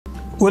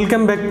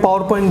Welcome back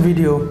PowerPoint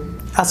video.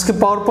 আজকে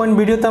PowerPoint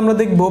ভিডিওতে আমরা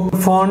দেখব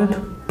ফন্ট,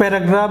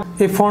 প্যারাগ্রাফ।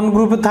 এই ফন্ট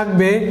গ্রুপে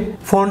থাকবে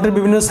ফন্টের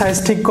বিভিন্ন সাইজ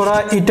ঠিক করা,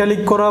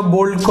 ইটালিক করা,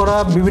 বোল্ড করা,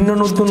 বিভিন্ন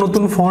নতুন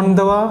নতুন ফন্ট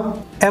দেওয়া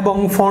এবং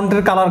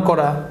ফন্টের কালার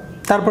করা।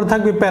 তারপর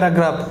থাকবে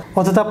প্যারাগ্রাফ,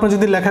 অর্থাৎ আপনার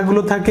যদি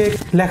লেখাগুলো থাকে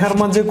লেখার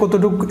মাঝে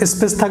কতটুকু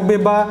স্পেস থাকবে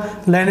বা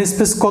লাইন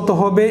স্পেস কত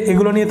হবে,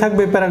 এগুলো নিয়ে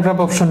থাকবে প্যারাগ্রাফ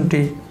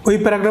অপশনটি। ওই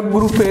প্যারাগ্রাফ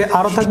গ্রুপে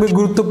আরও থাকবে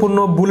গুরুত্বপূর্ণ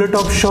বুলেট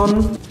অপশন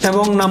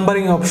এবং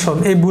নাম্বারিং অপশন।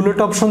 এই বুলেট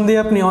অপশন দিয়ে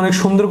আপনি অনেক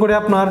সুন্দর করে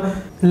আপনার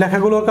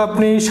লেখাগুলোকে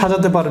আপনি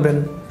সাজাতে পারবেন।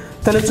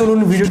 তাহলে চলুন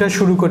ভিডিওটা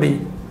শুরু করি।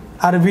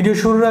 আর ভিডিও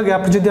শুরুর আগে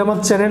আপনি যদি আমার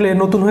চ্যানেলে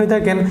নতুন হয়ে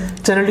থাকেন,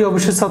 চ্যানেলটি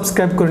অবশ্যই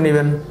সাবস্ক্রাইব করে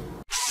নেবেন।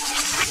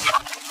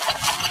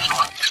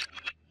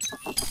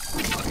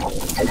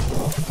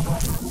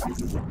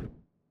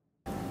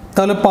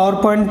 তাহলে পাওয়ার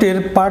পয়েন্টের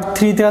পার্ট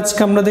 3তে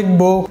আজকে আমরা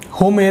দেখব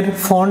হোমের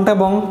ফন্ট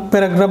এবং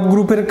প্যারাগ্রাফ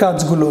গ্রুপের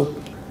কাজগুলো।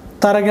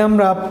 তার আগে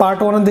আমরা পার্ট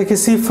 1-এ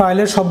দেখেছি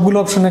ফাইলের সবগুলো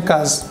অপশনের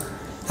কাজ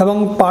এবং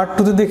পার্ট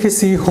 2-তে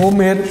দেখেছি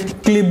হোমের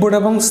ক্লিপবোর্ড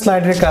এবং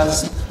স্লাইডের কাজ।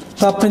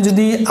 তো আপনি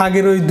যদি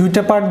আগের ওই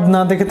দুইটা পার্ট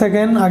না দেখে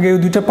থাকেন, আগে ওই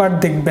দুইটা পার্ট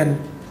দেখবেন।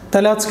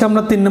 তাহলে আজকে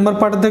আমরা 3 নম্বর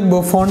পার্টে দেখব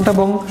ফন্ট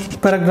এবং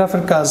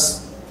প্যারাগ্রাফের কাজ।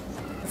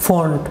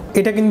 ফন্ট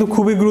এটা কিন্তু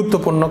খুবই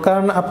গুরুত্বপূর্ণ,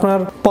 কারণ আপনার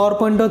পাওয়ার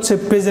পয়েন্ট হচ্ছে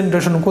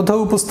প্রেজেন্টেশন, কোথাও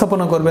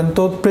উপস্থাপনা করবেন।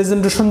 তো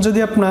প্রেজেন্টেশন যদি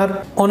আপনার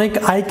অনেক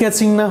আই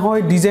ক্যাচিং না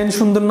হয়, ডিজাইন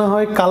সুন্দর না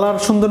হয়, কালার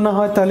সুন্দর না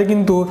হয়, তাহলে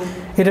কিন্তু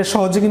এটা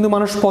সহজে কিন্তু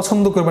মানুষ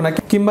পছন্দ করবে না,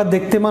 কিংবা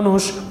দেখতে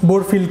মানুষ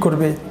বোর ফিল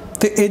করবে।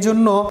 তো এই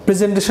জন্য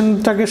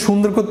প্রেজেন্টেশনটাকে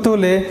সুন্দর করতে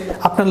হলে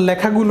আপনার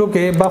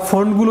লেখাগুলোকে বা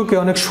ফন্টগুলোকে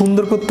অনেক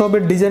সুন্দর করতে হবে,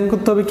 ডিজাইন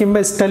করতে হবে, কিংবা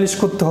স্টাইলিশ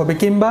করতে হবে,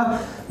 কিংবা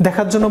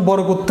দেখার জন্য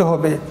বড় করতে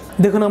হবে।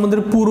 দেখুন আমাদের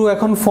পুরো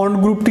এখন ফন্ট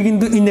গ্রুপটি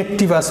কিন্তু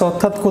ইনঅ্যাক্টিভ আছে,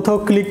 অর্থাৎ কোথাও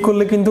ক্লিক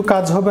করলে কিন্তু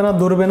কাজ হবে না,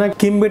 ধরবে না,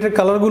 কিংবা এটার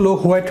কালারগুলো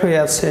হোয়াইট হয়ে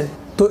আছে।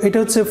 তো এটা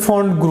হচ্ছে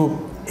ফন্ট গ্রুপ।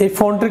 এই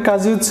ফন্টের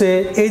কাজ হচ্ছে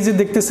এই যে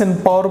দেখতেছেন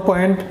পাওয়ার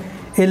পয়েন্ট,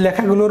 এই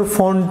লেখাগুলোর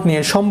ফন্ট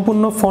নিয়ে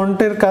সম্পূর্ণ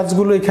ফন্টের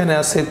কাজগুলো এখানে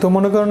আছে। তো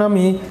মনে করেন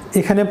আমি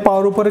এখানে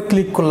পাওয়ার উপরে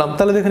ক্লিক করলাম,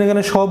 তাহলে দেখেন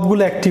এখানে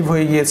সবগুলো অ্যাক্টিভ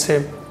হয়ে গিয়েছে।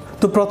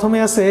 তো প্রথমে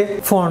আছে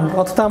ফন্ট,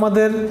 অর্থাৎ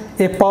আমাদের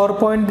এই পাওয়ার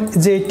পয়েন্ট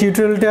যে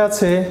টিউটোরিয়ালটা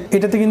আছে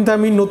এটাতে কিন্তু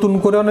আমি নতুন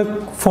করে অনেক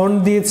ফন্ট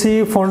দিয়েছি,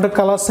 ফন্টের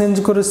কালার চেঞ্জ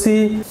করেছি,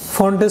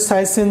 ফন্টের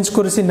সাইজ চেঞ্জ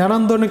করেছি,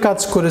 নানান ধরনের কাজ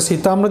করেছি।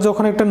 তো আমরা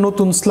যখন একটা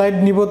নতুন স্লাইড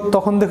নিব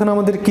তখন দেখুন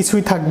আমাদের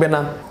কিছুই থাকবে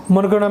না।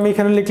 মনে করেন আমি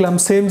এখানে লিখলাম,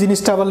 সেম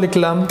জিনিসটা আবার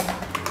লিখলাম,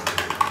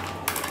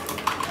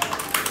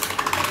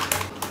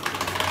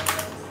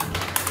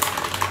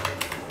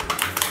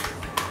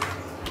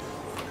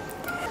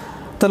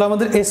 তাহলে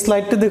আমাদের এই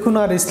স্লাইডটা দেখুন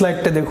আর এই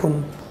স্লাইডটা দেখুন।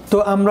 তো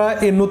আমরা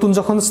এই নতুন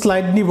যখন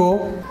স্লাইড নিব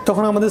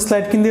তখন আমাদের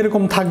স্লাইড কিন্তু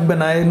এরকম থাকবে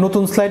না, এই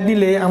নতুন স্লাইড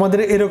নিলে আমাদের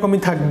এরকমই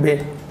থাকবে।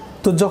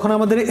 তো যখন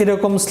আমাদের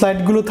এরকম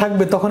স্লাইডগুলো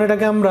থাকবে তখন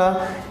এটাকে আমরা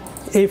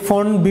এই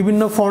ফন্ট,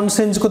 বিভিন্ন ফন্ট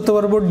চেঞ্জ করতে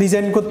পারবো,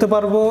 ডিজাইন করতে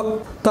পারবো।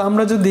 তো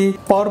আমরা যদি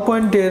পাওয়ার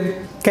পয়েন্টের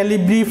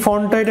ক্যালিব্রি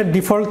ফন্টটা এটা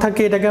ডিফল্ট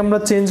থাকে, এটাকে আমরা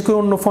চেঞ্জ করে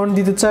অন্য ফন্ট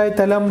দিতে চাই,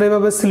 তাহলে আমরা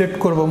এভাবে সিলেক্ট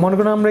করব। মনে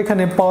করেন আমরা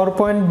এখানে power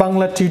point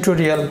Bangla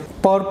tutorial,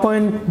 power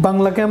point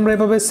বাংলাকে আমরা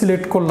এভাবে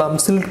সিলেক্ট করলাম।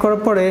 সিলেক্ট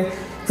করার পরে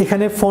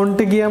এখানে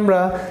ফন্টে গিয়ে আমরা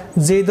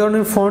যেই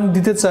ধরনের ফন্ট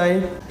দিতে চাই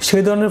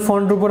সেই ধরনের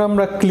ফন্টের উপর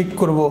আমরা ক্লিক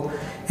করব।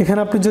 এখানে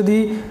আপনি যদি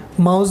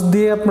মাউস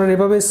দিয়ে আপনার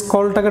এভাবে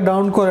স্ক্রলটাকে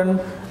ডাউন করেন,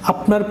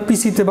 আপনার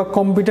পিসিতে বা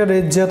কম্পিউটারে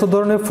যত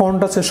ধরনের ফন্ট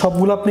আছে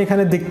সবগুলো আপনি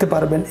এখানে দেখতে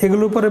পারবেন।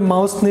 এগুলোর উপরে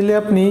মাউস নিলে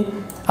আপনি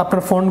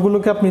আপনার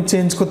ফন্টগুলোকে আপনি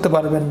চেঞ্জ করতে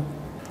পারবেন।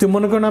 তো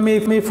মনে করেন আমি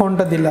এই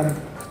ফন্টটা দিলাম,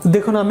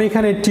 দেখুন আমি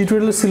এখানে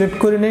টিউটোরিয়াল সিলেক্ট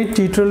করি নাই,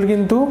 টিউটোরিয়াল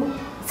কিন্তু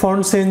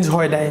ফন্ট চেঞ্জ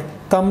হয় নাই।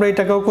 তো আমরা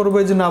এটাকেও করবো,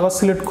 এই জন্য আবার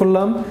সিলেক্ট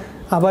করলাম,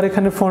 আবার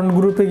এখানে ফন্ট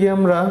গ্রুপে গিয়ে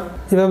আমরা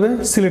এভাবে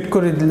সিলেক্ট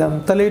করে দিলাম,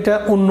 তাহলে এটা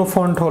অন্য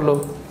ফন্ট হলো।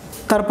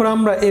 তারপর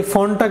আমরা এই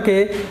ফন্টটাকে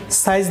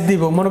সাইজ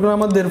দিব। মনে করেন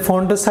আমাদের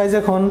ফন্টের সাইজ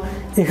এখন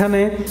এখানে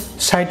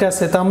 60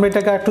 আছে, তো আমরা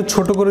এটাকে একটু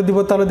ছোট করে দিব,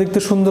 তাহলে দেখতে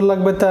সুন্দর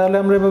লাগবে। তাহলে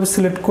আমরা এভাবে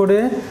সিলেক্ট করে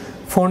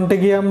ফন্টে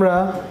গিয়ে আমরা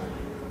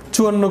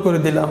 54 করে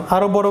দিলাম।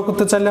 আরও বড়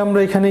করতে চাইলে আমরা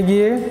এখানে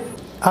গিয়ে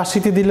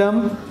 80-তে দিলাম,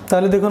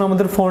 তাহলে দেখুন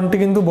আমাদের ফন্টটি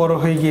কিন্তু বড়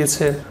হয়ে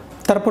গিয়েছে।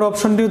 তারপর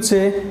অপশনটি হচ্ছে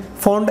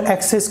ফন্ট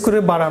অ্যাক্সেস করে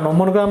বাড়ানো।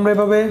 মনে করেন আমরা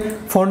এভাবে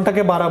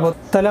ফন্টটাকে বাড়াবো,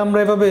 তাহলে আমরা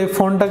এভাবে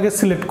ফন্টটাকে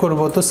সিলেক্ট করব।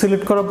 তো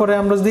সিলেক্ট করার পরে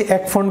আমরা যদি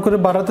এক ফন্ট করে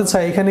বাড়াতে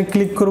চাই এখানে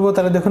ক্লিক করব,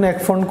 তাহলে দেখুন এক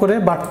ফন্ট করে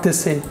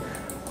বাড়তেছে,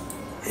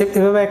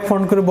 এভাবে এক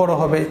ফন্ট করে বড়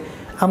হবে।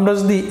 আমরা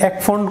যদি এক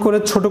ফন্ট করে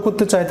ছোট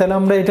করতে চাই তাহলে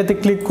আমরা এটাতে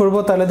ক্লিক করব,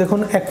 তাহলে দেখুন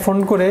এক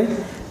ফন্ট করে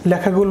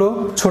লেখাগুলো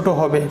ছোট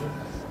হবে।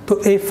 তো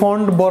এই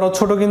ফন্ট বড়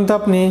ছোট কিন্তু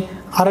আপনি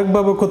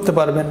আরেকভাবে করতে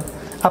পারবেন।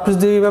 আপনি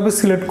যদি এইভাবে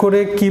সিলেক্ট করে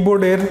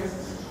কিবোর্ডের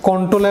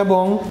কন্ট্রোল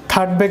এবং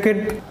থার্ড ব্র্যাকেট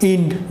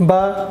ইন্ড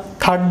বা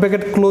থার্ড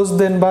ব্র্যাকেট ক্লোজ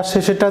দেন বা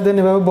শেষেরটা দেন,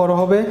 এভাবে বড়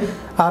হবে,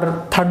 আর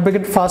থার্ড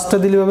ব্র্যাকেট ফার্স্টটা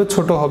দিলে এভাবে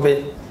ছোট হবে।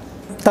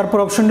 তারপর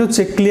অপশনটি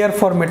হচ্ছে ক্লিয়ার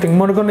ফরম্যাটিং।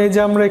 মনে করেন এই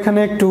যে আমরা এখানে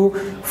একটু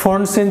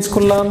ফন্ট চেঞ্জ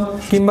করলাম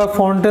কিংবা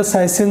ফন্টের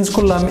সাইজ চেঞ্জ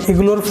করলাম,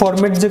 এগুলোর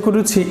ফরম্যাট যে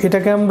করেছি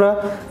এটাকে আমরা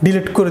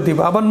ডিলিট করে দিব,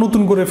 আবার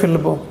নতুন করে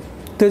ফেলবো।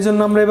 তো এই জন্য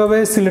আমরা এভাবে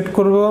সিলেক্ট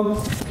করব।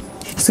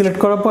 সিলেক্ট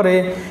করার পরে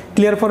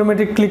ক্লিয়ার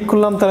ফরম্যাটে ক্লিক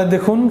করলাম, তাহলে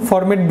দেখুন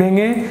ফরম্যাট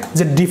ভেঙে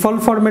যে ডিফল্ট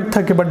ফরম্যাট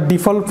থাকে বা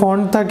ডিফল্ট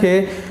ফন্ট থাকে,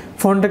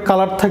 ফন্টের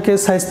কালার থাকে,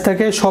 সাইজ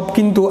থাকে, সব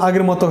কিন্তু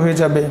আগের মতো হয়ে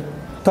যাবে।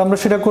 তো আমরা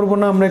সেটা করব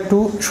না, আমরা একটু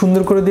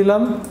সুন্দর করে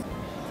দিলাম।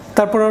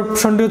 তারপর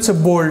অপশনটি হচ্ছে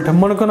বোল্ড।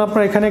 মনে করেন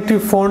আপনার এখানে একটি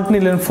ফন্ট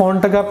নিলেন,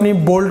 ফন্টটাকে আপনি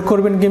বোল্ড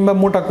করবেন কিংবা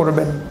মোটা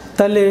করবেন,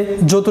 তাহলে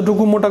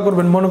যতটুকু মোটা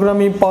করবেন, মনে করেন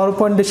আমি পাওয়ার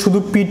পয়েন্টে শুধু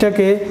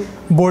পিটাকে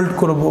বোল্ড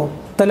করব,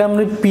 তাহলে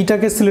আমরা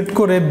পিটাকে সিলেক্ট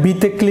করে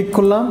বিতে ক্লিক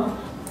করলাম,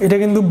 এটা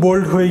কিন্তু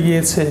বোল্ড হয়ে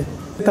গিয়েছে।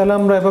 তাহলে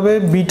আমরা এভাবে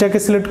বিটাকে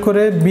সিলেক্ট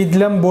করে বি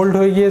দিলাম, বোল্ড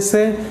হয়ে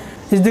গিয়েছে।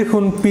 এই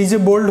দেখুন পি যে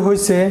বোল্ড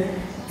হয়েছে,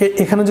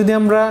 এখানে যদি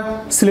আমরা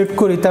সিলেক্ট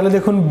করি তাহলে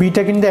দেখুন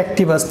বিটা কিন্তু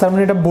অ্যাক্টিভ আছে, তার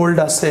মানে এটা বোল্ড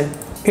আছে।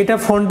 এটা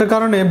ফন্টের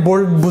কারণে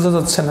বোল্ড বোঝা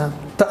যাচ্ছে না।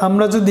 তো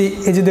আমরা যদি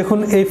এই যে দেখুন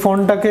এই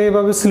ফন্টটাকে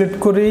এভাবে সিলেক্ট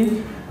করি,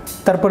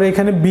 তারপরে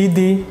এখানে বি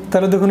দিই,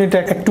 তাহলে দেখুন এটা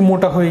একটু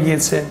মোটা হয়ে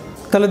গিয়েছে।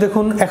 তাহলে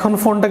দেখুন এখন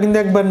ফন্টটা কিন্তু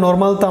একবার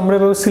নর্মাল, তো আমরা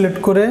এভাবে সিলেক্ট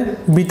করে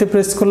বিতে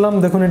প্রেস করলাম,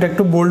 দেখুন এটা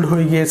একটু বোল্ড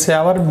হয়ে গিয়েছে।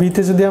 আবার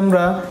বিতে যদি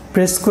আমরা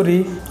প্রেস করি,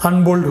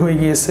 আনবোল্ড হয়ে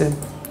গিয়েছে।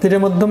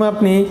 এটার মাধ্যমে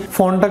আপনি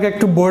ফন্টটাকে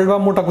একটু বোল্ড বা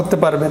মোটা করতে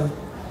পারবেন।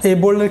 এই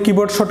বোল্ডের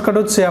কিবোর্ড শর্টকাট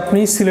হচ্ছে আপনি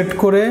সিলেক্ট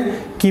করে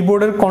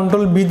কিবোর্ডের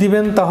কন্ট্রোল বি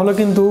দিবেন, তাহলে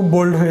কিন্তু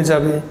বোল্ড হয়ে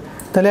যাবে।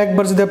 তাহলে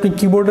একবার যদি আপনি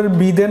কিবোর্ডের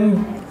বি দেন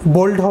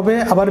বোল্ড হবে,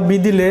 আবার বি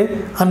দিলে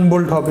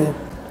আনবোল্ড হবে।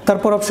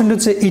 তারপর অপশনটি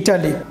হচ্ছে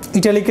ইটালিক।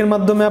 ইটালিকের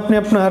মাধ্যমে আপনি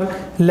আপনার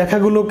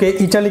লেখাগুলোকে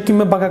ইটালিক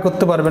কিংবা বাঁকা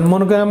করতে পারবেন।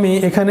 মনে করেন আমি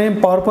এখানে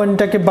পাওয়ার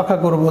পয়েন্টটাকে বাঁকা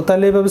করব,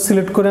 তাহলে এভাবে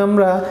সিলেক্ট করে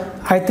আমরা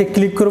আইতে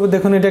ক্লিক করব,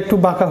 দেখুন এটা একটু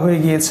বাঁকা হয়ে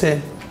গিয়েছে।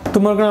 তো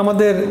মনে করেন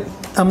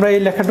আমরা এই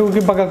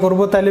লেখাটুকুকে বাঁকা করব,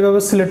 তাহলে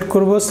এভাবে সিলেক্ট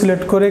করব,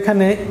 সিলেক্ট করে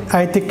এখানে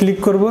আইতে ক্লিক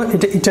করব,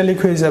 এটা ইটালিক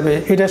হয়ে যাবে।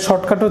 এটা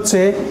শর্টকাট হচ্ছে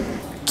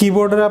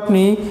কিবোর্ডের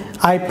আপনি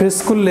আই প্রেস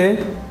করলে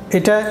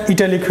এটা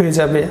ইটালিক হয়ে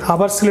যাবে,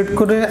 আবার সিলেক্ট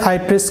করে আই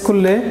প্রেস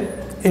করলে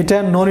এটা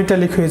নন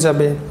ইটালিক হয়ে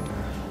যাবে।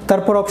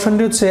 তারপর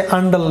অপশনটি হচ্ছে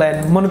আন্ডারলাইন।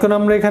 মনে করেন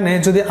আমরা এখানে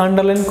যদি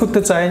আন্ডারলাইন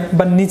করতে চাই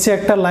বা নিচে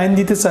একটা লাইন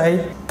দিতে চাই,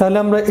 তাহলে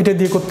আমরা এটা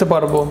দিয়ে করতে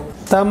পারবো।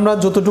 তা আমরা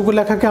যতটুকু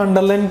লেখাকে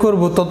আন্ডারলাইন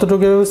করব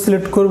ততটুকু এভাবে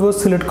সিলেক্ট করব,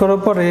 সিলেক্ট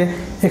করার পরে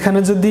এখানে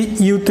যদি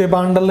ইউতে বা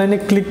আন্ডারলাইনে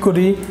ক্লিক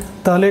করি,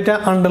 তাহলে এটা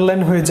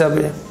আন্ডারলাইন হয়ে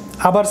যাবে।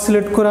 আবার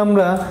সিলেক্ট করে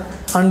আমরা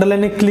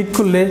আন্ডারলাইনে ক্লিক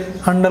করলে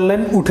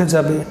আন্ডারলাইন উঠে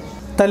যাবে।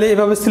 তাহলে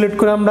এভাবে সিলেক্ট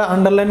করে আমরা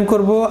আন্ডারলাইন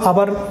করব,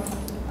 আবার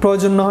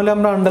প্রয়োজন না হলে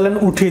আমরা আন্ডারলাইন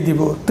উঠিয়ে দিব।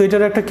 তো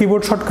এটার একটা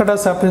কিবোর্ড শর্টকাট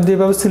আছে, আপনি যদি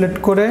এভাবে সিলেক্ট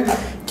করে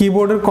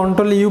কিবোর্ডের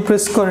কন্ট্রোল ইউ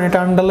প্রেস করেন, এটা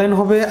আন্ডারলাইন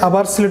হবে,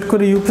 আবার সিলেক্ট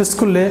করে ইউ প্রেস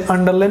করলে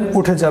আন্ডারলাইন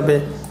উঠে যাবে।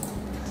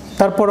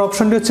 তারপর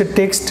অপশনটি হচ্ছে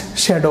টেক্সট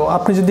শ্যাডো।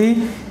 আপনি যদি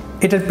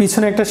এটার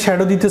পিছনে একটা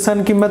শ্যাডো দিতে চান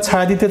কিংবা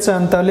ছায়া দিতে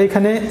চান, তাহলে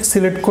এখানে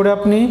সিলেক্ট করে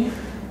আপনি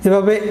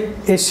এভাবে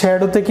এই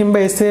শ্যাডোতে কিংবা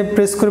এসে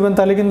প্রেস করবেন,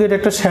 তাহলে কিন্তু এটা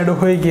একটা শ্যাডো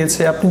হয়ে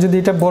গিয়েছে। আপনি যদি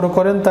এটা বড়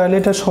করেন তাহলে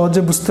এটা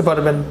সহজে বুঝতে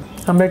পারবেন।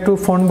 আমরা একটু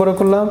ফন্ট বড়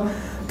করলাম,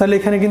 তাহলে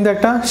এখানে কিন্তু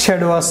একটা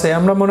শ্যাডো আছে।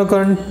 আমরা মনে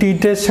করেন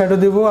টিতে শ্যাডো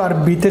দেব আর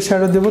বিতে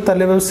শ্যাডো দেব,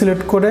 তাহলে এভাবে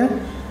সিলেক্ট করে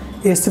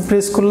এসে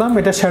প্রেস করলাম,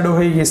 এটা শ্যাডো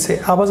হয়ে গেছে।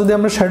 আবার যদি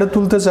আমরা শ্যাডো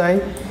তুলতে চাই,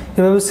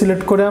 এভাবে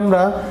সিলেক্ট করে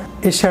আমরা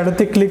এই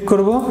শ্যাডোতে ক্লিক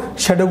করব,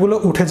 শ্যাডোগুলো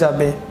উঠে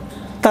যাবে।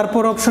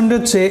 তারপর অপশনটি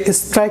হচ্ছে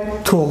স্ট্রাইক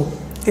থ্রু।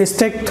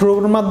 স্ট্রাইক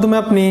থ্রুর মাধ্যমে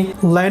আপনি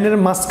লাইনের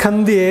মাঝখান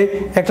দিয়ে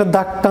একটা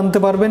দাগ টানতে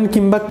পারবেন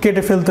কিংবা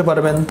কেটে ফেলতে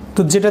পারবেন।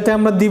 তো যেটাতে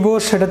আমরা দিব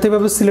সেটাতে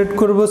এভাবে সিলেক্ট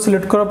করব,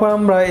 সিলেক্ট করার পর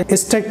আমরা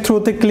স্ট্রাইক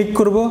থ্রুতে ক্লিক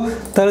করব,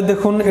 তাহলে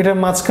দেখুন এটার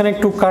মাঝখানে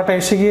একটু কাটা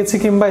এসে গিয়েছে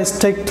কিংবা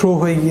স্ট্রাইক থ্রু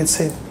হয়ে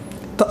গিয়েছে।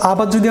 তো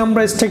আবার যদি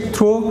আমরা স্ট্রাইক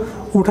থ্রু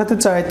উঠাতে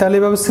চাই, তাহলে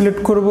এভাবে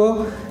সিলেক্ট করব,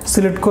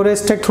 সিলেক্ট করে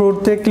স্ট্রাইক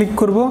থ্রুতে ক্লিক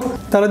করব,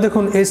 তাহলে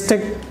দেখুন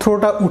স্ট্রাইক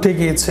থ্রুটা উঠে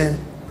গিয়েছে।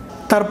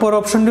 তারপর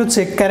অপশনটি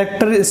হচ্ছে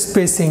ক্যারেক্টার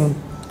স্পেসিং।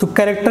 তো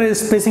ক্যারেক্টার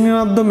স্পেসিংয়ের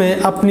মাধ্যমে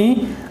আপনি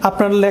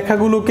আপনার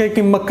লেখাগুলোকে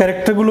কিংবা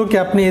ক্যারেক্টারগুলোকে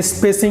আপনি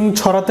স্পেসিং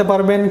ছড়াতে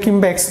পারবেন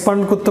কিংবা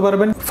এক্সপান্ড করতে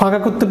পারবেন, ফাঁকা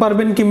করতে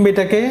পারবেন কিংবা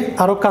এটাকে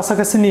আরও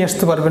কাছাকাছি নিয়ে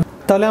আসতে পারবেন।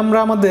 তাহলে আমরা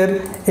আমাদের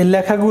এই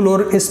লেখাগুলোর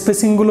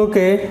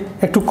স্পেসিংগুলোকে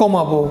একটু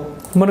কমাবো।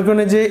 মনে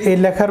করেন যে এই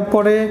লেখার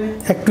পরে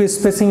একটু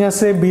স্পেসিং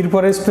আছে, বির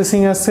পরে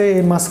স্পেসিং আছে,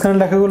 এই মাঝখানে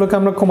লেখাগুলোকে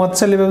আমরা কমাতে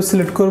চাইলে এভাবে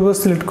সিলেক্ট করব,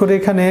 সিলেক্ট করে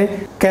এখানে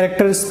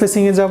ক্যারেক্টার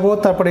স্পেসিংয়ে যাব,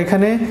 তারপর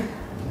এখানে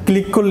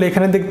ক্লিক করলে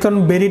এখানে দেখতেন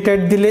ভেরি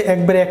টাইট দিলে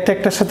একবারে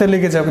একটার সাথে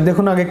লেগে যাবে।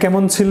 দেখুন আগে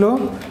কেমন ছিল,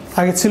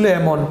 আগে ছিল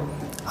এমন,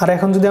 আর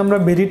এখন যদি আমরা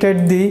ভেরি টাইট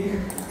দিই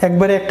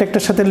একবারে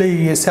একটার সাথে লেগে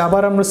গিয়েছে।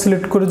 আবার আমরা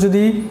সিলেক্ট করে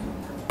যদি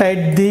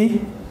টাইট দিই,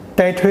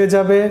 টাইট হয়ে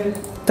যাবে।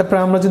 তারপর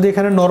আমরা যদি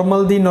এখানে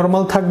নর্মাল দিই,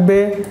 নর্মাল থাকবে।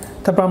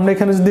 তারপর আমরা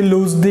এখানে যদি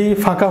লুজ দিই,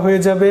 ফাঁকা হয়ে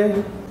যাবে।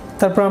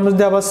 তারপর আমরা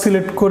যদি আবার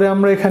সিলেক্ট করে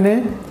আমরা এখানে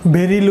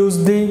ভেরি লুজ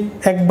দিই,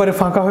 একবারে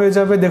ফাঁকা হয়ে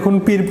যাবে। দেখুন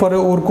পির পরে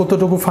ওর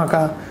কতটুকু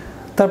ফাঁকা।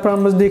 তারপর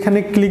আমরা যদি এখানে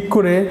ক্লিক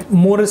করে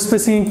মোর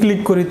স্পেসিং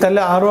ক্লিক করি,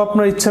 তাহলে আরও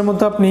আপনার ইচ্ছার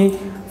মতো আপনি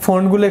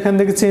ফন্টগুলো এখান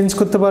থেকে চেঞ্জ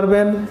করতে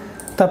পারবেন।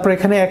 তারপর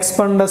এখানে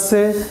এক্সপান্ড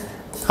আছে,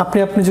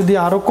 আপনি যদি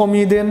আরও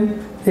কমিয়ে দেন,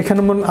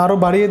 এখানে আরও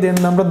বাড়িয়ে দেন,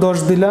 আমরা 10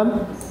 দিলাম,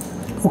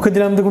 ওকে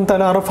দিলাম, দেখুন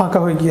তাহলে আরও ফাঁকা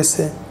হয়ে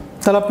গিয়েছে।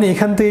 তাহলে আপনি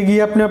এখান থেকে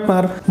গিয়ে আপনি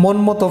আপনার মন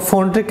মতো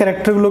ফন্টের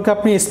ক্যারেক্টারগুলোকে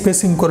আপনি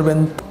স্পেসিং করবেন।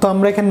 তো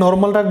আমরা এখানে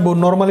নর্মাল রাখবো,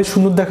 নর্মালি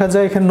সুন্দর দেখা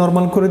যায়, এখানে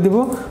নর্মাল করে দিব,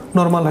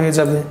 নর্মাল হয়ে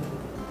যাবে।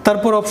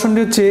 তারপর অপশনটি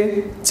হচ্ছে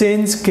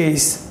চেঞ্জ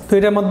কেস। তো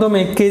এটার মাধ্যমে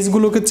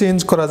কেসগুলোকে চেঞ্জ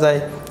করা যায়।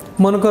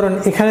 মনে করেন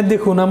এখানে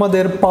দেখুন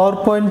আমাদের পাওয়ার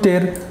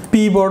পয়েন্টের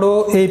পি বড়,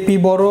 এই পি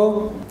বড়,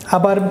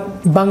 আবার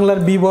বাংলার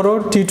বি বড়,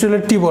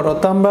 টিউটোরিয়ালের টি বড়।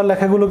 তো আমরা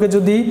লেখাগুলোকে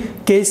যদি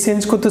কেস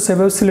চেঞ্জ করতে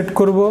সেভাবে সিলেক্ট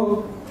করব,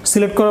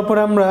 সিলেক্ট করার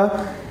পরে আমরা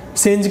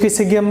চেঞ্জ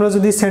কেসে গিয়ে আমরা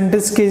যদি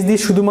সেন্টেন্স কেস দিই,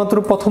 শুধুমাত্র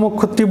প্রথম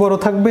অক্ষরটি বড়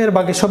থাকবে, আর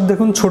বাকি সব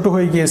দেখুন ছোট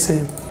হয়ে গিয়েছে।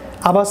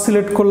 আবার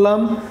সিলেক্ট করলাম,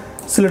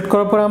 সিলেক্ট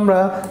করার পর আমরা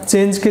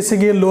চেঞ্জ কেসে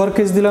গিয়ে লোয়ার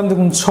কেস দিলাম,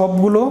 দেখুন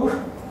সবগুলো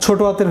ছোট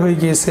হাতের হয়ে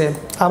গিয়েছে।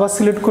 আবার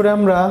সিলেক্ট করে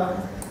আমরা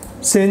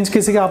চেঞ্জ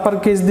কেসে গিয়ে আপার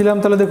কেস দিলাম,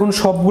 তাহলে দেখুন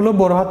সবগুলো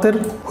বড় হাতের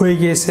হয়ে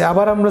গিয়েছে।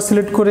 আবার আমরা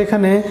সিলেক্ট করে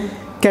এখানে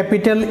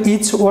ক্যাপিটাল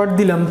ইচ ওয়ার্ড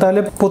দিলাম,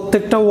 তাহলে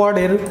প্রত্যেকটা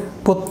ওয়ার্ডের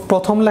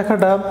প্রথম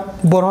লেখাটা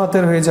বড়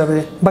হাতের হয়ে যাবে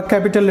বা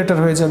ক্যাপিটাল লেটার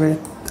হয়ে যাবে।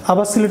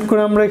 আবার সিলেক্ট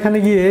করে আমরা এখানে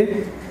গিয়ে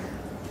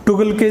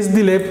টুগল কেস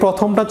দিলে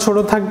প্রথমটা ছোট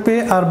থাকবে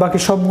আর বাকি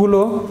সবগুলো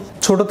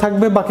ছোট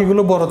থাকবে,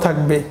 বাকিগুলো বড়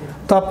থাকবে।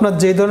 তো আপনার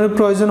যে ধরনের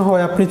প্রয়োজন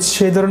হয় আপনি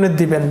সেই ধরনের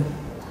দিবেন।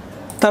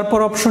 তারপর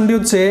অপশনটি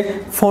হচ্ছে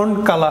ফন্ট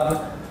কালার।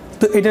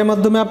 তো এটার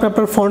মাধ্যমে আপনি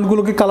আপনার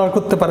ফন্টগুলোকে কালার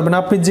করতে পারবেন।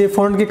 আপনি যে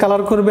ফন্টকে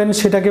কালার করবেন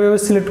সেটাকে এভাবে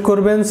সিলেক্ট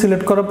করবেন,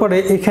 সিলেক্ট করার পরে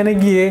এখানে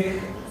গিয়ে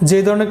যে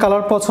ধরনের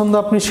কালার পছন্দ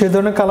আপনি সেই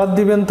ধরনের কালার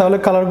দিবেন, তাহলে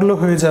কালারগুলো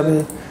হয়ে যাবে।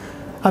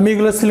 আমি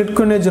এগুলো সিলেক্ট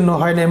করে নেওয়ার জন্য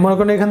হয় না, মনে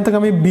করেন এখান থেকে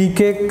আমি বি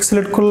কে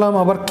সিলেক্ট করলাম,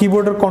 আবার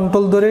কিবোর্ডের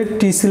কন্ট্রোল ধরে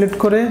টি সিলেক্ট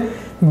করে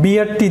বি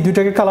আর টি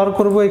দুইটাকে কালার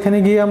করব। এখানে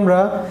গিয়ে আমরা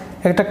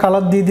একটা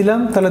কালার দিয়ে দিলাম,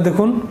 তাহলে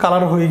দেখুন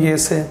কালার হয়ে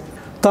গিয়েছে।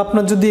 তো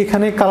আপনার যদি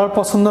এখানে কালার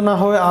পছন্দ না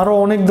হয় আরও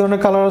অনেক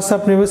ধরনের কালার আছে,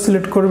 আপনি এভাবে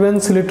সিলেক্ট করবেন,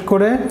 সিলেক্ট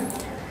করে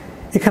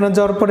এখানে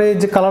যাওয়ার পরে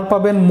যে কালার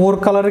পাবেন মোর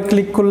কালারে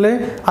ক্লিক করলে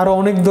আরও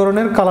অনেক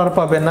ধরনের কালার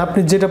পাবেন। আপনি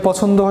যেটা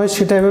পছন্দ হয়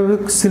সেটা এভাবে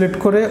সিলেক্ট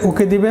করে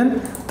ওকে দিবেন,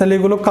 তাহলে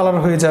এগুলো কালার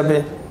হয়ে যাবে।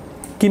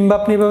 কিংবা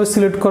আপনি এভাবে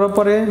সিলেক্ট করার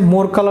পরে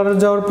মোর কালারে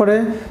যাওয়ার পরে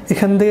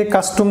এখান থেকে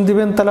কাস্টম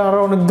দিবেন, তাহলে আরও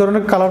অনেক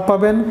ধরনের কালার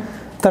পাবেন।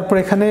 তারপর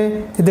এখানে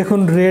দেখুন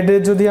রেডে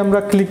যদি আমরা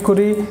ক্লিক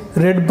করি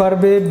রেড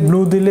বাড়বে,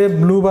 ব্লু দিলে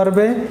ব্লু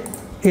বাড়বে,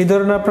 এই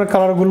ধরনের আপনার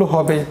কালারগুলো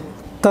হবে।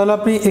 তাহলে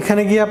আপনি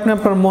এখানে গিয়ে আপনি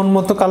আপনার মন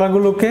মতো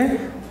কালারগুলোকে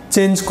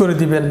চেঞ্জ করে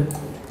দিবেন।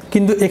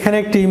 কিন্তু এখানে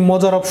একটি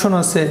মজার অপশন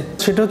আছে,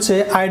 সেটা হচ্ছে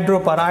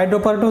আইড্রপার।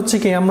 আইড্রপারটা হচ্ছে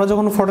কি, আমরা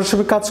যখন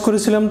ফটোশপে কাজ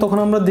করেছিলাম তখন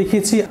আমরা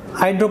দেখেছি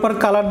আইড্রপার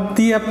কালার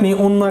দিয়ে আপনি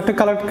অন্য একটা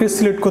কালারকে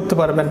সিলেক্ট করতে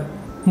পারবেন।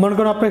 মনে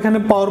করেন আপনার এখানে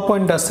পাওয়ার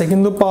পয়েন্ট আছে,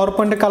 কিন্তু পাওয়ার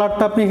পয়েন্টের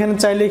কালারটা আপনি এখানে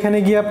চাইলে এখানে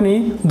গিয়ে আপনি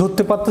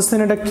ধরতে পারতেছেন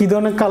এটা কী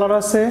ধরনের কালার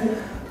আছে।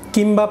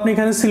 কিংবা আপনি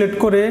এখানে সিলেক্ট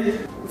করে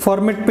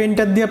ফরম্যাট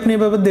পেইন্টার দিয়ে আপনি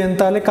এভাবে দেন,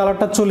 তাহলে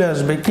কালারটা চলে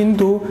আসবে।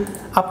 কিন্তু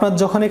আপনার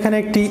যখন এখানে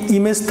একটি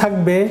ইমেজ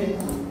থাকবে,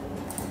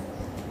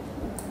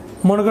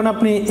 মনে করেন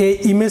আপনি এই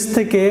ইমেজ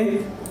থেকে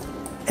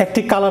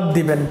একটি কালার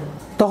দিবেন,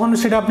 তখন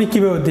সেটা আপনি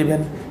কীভাবে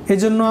দিবেন? এই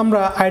জন্য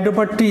আমরা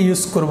আইড্রপারটি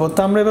ইউজ করব। তো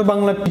আমরা এবার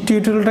বাংলা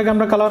টিউটোরিয়ালটাকে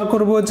আমরা কালার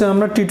করবো, যে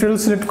আমরা টিউটোরিয়াল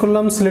সিলেক্ট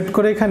করলাম, সিলেক্ট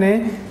করে এখানে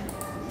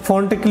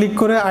ফন্টে ক্লিক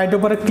করে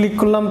আইড্রপারে ক্লিক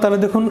করলাম, তাহলে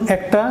দেখুন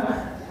একটা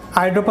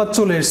আইড্রপার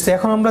চলে এসছে।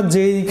 এখন আমরা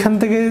যেইখান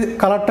থেকে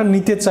কালারটা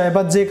নিতে চাই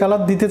বা যে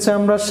কালার দিতে চাই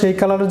আমরা সেই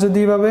কালারে যদি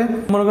এভাবে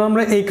মনে করেন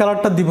আমরা এই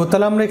কালারটা দিব,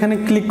 তাহলে আমরা এখানে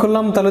ক্লিক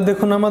করলাম, তাহলে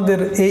দেখুন আমাদের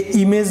এই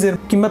ইমেজের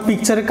কিংবা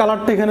পিকচারের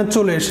কালারটা এখানে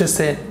চলে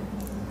এসেছে।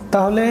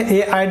 তাহলে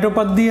এই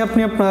আইড্রপার দিয়ে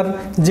আপনি আপনার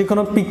যে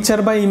কোনো পিকচার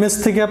বা ইমেজ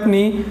থেকে আপনি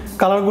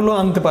কালারগুলো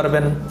আনতে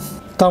পারবেন।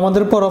 তো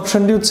আমাদের পর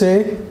অপশানটি হচ্ছে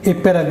এই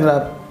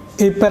প্যারাগ্রাফ।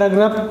 এই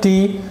প্যারাগ্রাফটি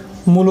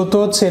মূলত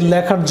হচ্ছে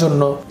লেখার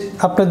জন্য,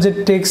 আপনার যে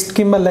টেক্সট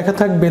কিংবা লেখা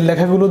থাকবে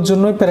লেখাগুলোর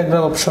জন্যই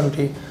প্যারাগ্রাফ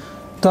অপশনটি।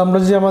 তো আমরা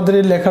যে আমাদের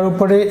এই লেখার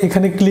উপরে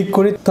এখানে ক্লিক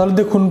করি, তাহলে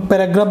দেখুন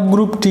প্যারাগ্রাফ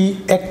গ্রুপটি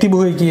অ্যাক্টিভ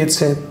হয়ে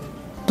গিয়েছে।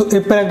 তো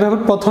এই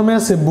প্যারাগ্রাফের প্রথমে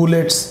আছে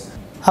বুলেটস।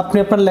 আপনি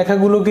আপনার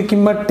লেখাগুলোকে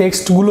কিংবা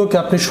টেক্সটগুলোকে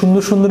আপনি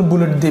সুন্দর সুন্দর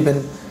বুলেট দিবেন।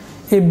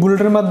 এই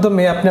বুলেটের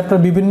মাধ্যমে আপনি আপনার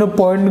বিভিন্ন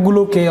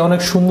পয়েন্টগুলোকে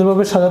অনেক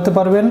সুন্দরভাবে সাজাতে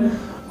পারবেন,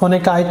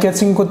 অনেক আই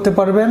ক্যাচিং করতে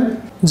পারবেন,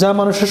 যা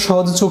মানুষের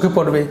সহজে চোখে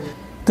পড়বে।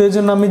 তো এই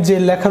জন্য আমি যে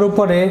লেখার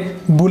উপরে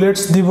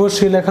বুলেটস দিব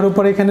সেই লেখার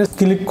উপরে এখানে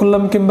ক্লিক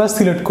করলাম কিংবা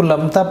সিলেক্ট করলাম।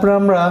 তারপরে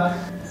আমরা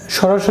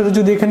সরাসরি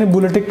যদি এখানে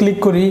বুলেটে ক্লিক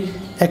করি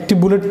একটি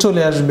বুলেট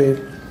চলে আসবে।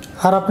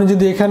 আর আপনি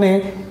যদি এখানে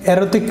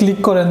অ্যারোতে ক্লিক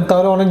করেন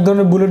তাহলে অনেক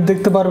ধরনের বুলেট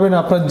দেখতে পারবেন।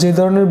 আপনার যে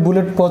ধরনের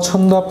বুলেট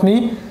পছন্দ আপনি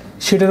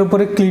সেটার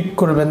উপরে ক্লিক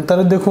করবেন,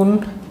 তাহলে দেখুন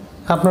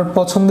আপনার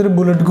পছন্দের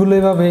বুলেটগুলো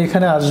এভাবে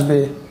এখানে আসবে।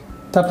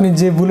 তা আপনি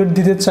যে বুলেট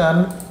দিতে চান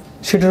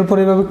সেটার উপরে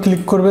এভাবে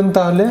ক্লিক করবেন,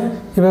 তাহলে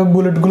এভাবে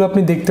বুলেটগুলো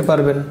আপনি দেখতে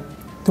পারবেন।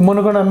 তো মনে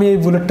করেন আমি এই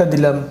বুলেটটা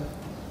দিলাম।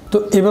 তো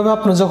এভাবে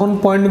আপনার যখন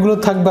পয়েন্টগুলো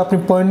থাকবে আপনি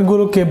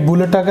পয়েন্টগুলোকে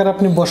বুলেট আকারে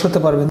আপনি বসাতে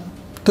পারবেন।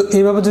 তো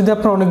এইভাবে যদি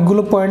আপনার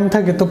অনেকগুলো পয়েন্ট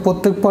থাকে তো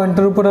প্রত্যেক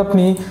পয়েন্টের উপরে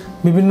আপনি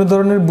বিভিন্ন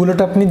ধরনের বুলেট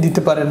আপনি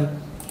দিতে পারেন।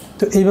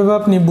 তো এইভাবে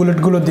আপনি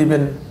বুলেটগুলো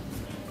দিবেন।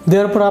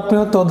 দেওয়ার পর আপনি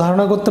হয়তো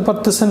ধারণা করতে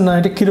পারতেছেন না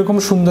এটা কীরকম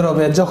সুন্দর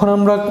হবে। যখন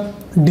আমরা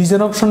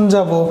ডিজাইন অপশন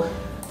যাব,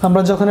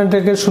 আমরা যখন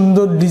এটাকে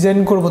সুন্দর ডিজাইন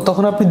করব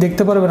তখন আপনি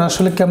দেখতে পারবেন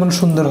আসলে কেমন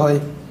সুন্দর হয়।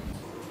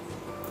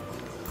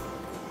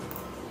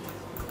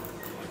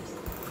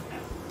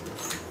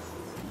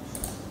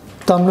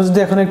 তো আমরা যদি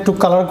এখন একটু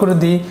কালার করে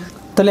দিই,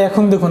 তাহলে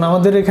এখন দেখুন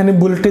আমাদের এখানে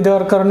বুলেটটি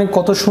দেওয়ার কারণে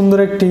কত সুন্দর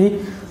একটি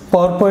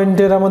পাওয়ার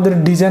পয়েন্টের আমাদের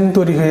ডিজাইন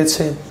তৈরি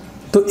হয়েছে।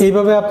 তো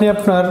এইভাবে আপনি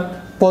আপনার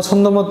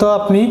পছন্দ মতো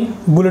আপনি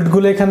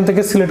বুলেটগুলো এখান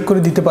থেকে সিলেক্ট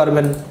করে দিতে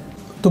পারবেন।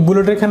 তো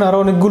বুলেটের এখানে আরও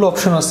অনেকগুলো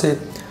অপশন আছে।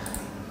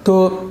 তো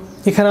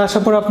এখানে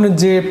আসার পর আপনি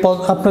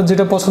আপনার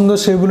যেটা পছন্দ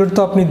সেই বুলেট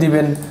তো আপনি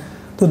দিবেন।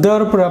 তো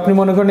দেওয়ার পরে আপনি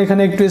মনে করেন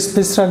এখানে একটু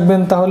স্পেস রাখবেন,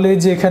 তাহলে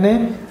যে এখানে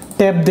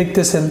ট্যাব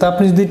দেখতেছেন, তা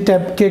আপনি যদি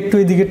ট্যাবকে একটু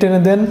এদিকে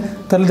টেনে দেন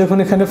তাহলে দেখুন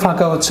এখানে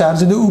ফাঁকা হচ্ছে। আর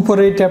যদি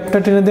উপরে এই ট্যাবটা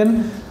টেনে দেন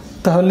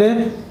তাহলে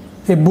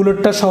এই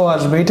বুলেটটা সহ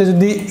আসবে। এটা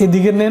যদি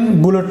এদিকে নেন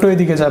বুলেটটা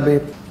এদিকে যাবে,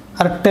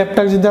 আর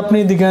ট্যাবটা যদি আপনি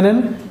এদিকে নেন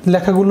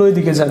লেখাগুলো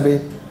এদিকে যাবে।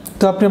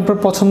 তো আপনি আপনার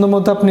পছন্দ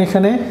মতো আপনি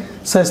এখানে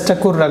সাইজটা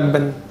করে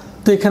রাখবেন।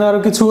 তো এখানে আরও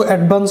কিছু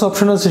অ্যাডভান্স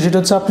অপশন আছে, সেটা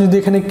হচ্ছে আপনি যদি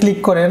এখানে ক্লিক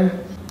করেন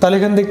তাহলে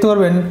এখানে দেখতে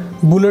পারবেন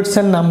বুলেটস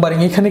অ্যান্ড নাম্বারিং,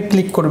 এখানে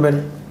ক্লিক করবেন।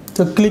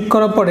 তো ক্লিক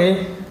করার পরে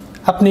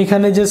আপনি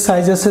এখানে যে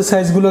সাইজ আছে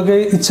সাইজগুলোকে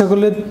ইচ্ছা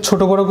করলে ছোট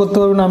বড় করতে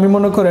পারবেন। আমি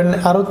মনে করেন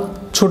আরও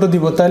ছোট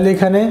দিব, তাহলে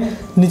এখানে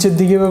নিচের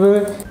দিকে এভাবে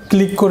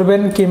ক্লিক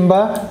করবেন, কিংবা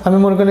আমি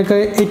মনে করেন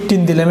এখানে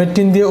 18 দিলাম,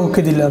 18 দিয়ে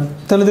ওকে দিলাম।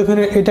 তাহলে দেখুন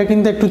এটা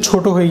কিন্তু একটু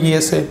ছোট হয়ে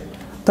গিয়েছে।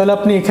 তাহলে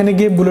আপনি এখানে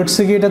গিয়ে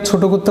বুলেটসে গিয়ে এটা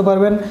ছোট করতে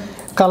পারবেন।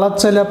 কালার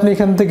চাইলে আপনি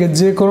এখান থেকে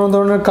যে কোনো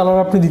ধরনের কালার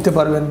আপনি দিতে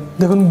পারবেন।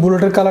 দেখুন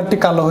বুলেটের কালারটি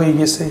কালো হয়ে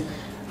গেছে।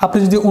 আপনি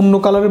যদি অন্য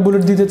কালারের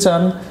বুলেট দিতে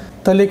চান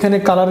তাহলে এখানে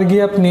কালার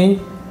গিয়ে আপনি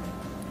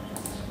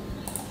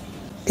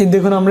এই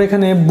দেখুন আমরা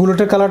এখানে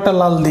বুলেটের কালারটা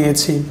লাল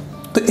দিয়েছি।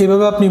 তো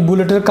এভাবে আপনি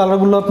বুলেটের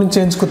কালারগুলো আপনি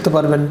চেঞ্জ করতে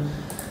পারবেন।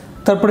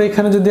 তারপরে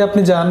এখানে যদি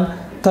আপনি যান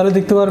তাহলে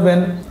দেখতে পারবেন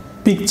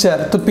পিকচার।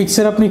 তো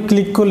পিকচার আপনি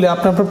ক্লিক করলে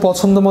আপনার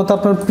পছন্দ মতো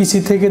আপনার পিসি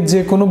থেকে যে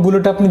কোনো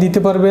বুলেট আপনি দিতে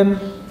পারবেন।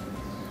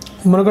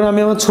 মনে করেন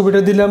আমি আমার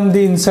ছবিটা দিলাম,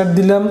 দিয়ে ইনসার্ট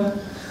দিলাম,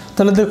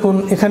 তাহলে দেখুন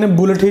এখানে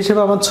বুলেট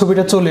হিসেবে আমার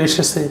ছবিটা চলে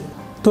এসেছে।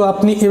 তো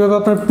আপনি এভাবে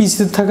আপনার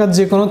পিসিতে থাকা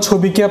যে কোনো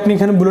ছবিকে আপনি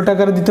এখানে বুলেট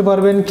আকারে দিতে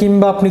পারবেন,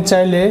 কিংবা আপনি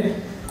চাইলে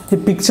এই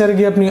পিকচার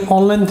গিয়ে আপনি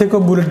অনলাইন থেকেও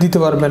বুলেট দিতে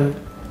পারবেন।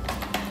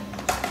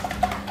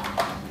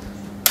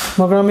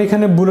 মনে করেন আমি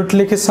এখানে বুলেট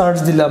লিখে সার্চ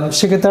দিলাম,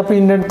 সেক্ষেত্রে আপনি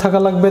ইন্টারনেট থাকা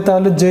লাগবে।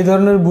 তাহলে যে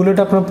ধরনের বুলেট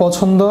আপনার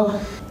পছন্দ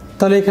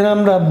তাহলে এখানে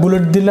আমরা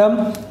বুলেট দিলাম,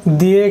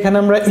 দিয়ে এখানে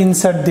আমরা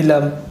ইনসার্ট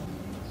দিলাম।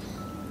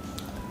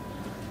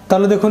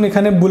 তাহলে দেখুন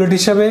এখানে বুলেট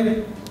হিসাবে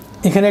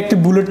এখানে একটি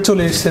বুলেট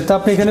চলে এসেছে। তো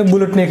আপনি এখানে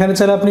বুলেট নেই, এখানে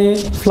চাইলে আপনি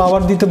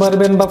ফ্লাওয়ার দিতে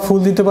পারবেন বা ফুল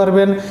দিতে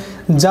পারবেন,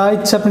 যা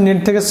ইচ্ছা আপনি নেট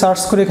থেকে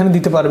সার্চ করে এখানে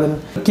দিতে পারবেন,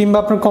 কিংবা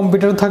আপনার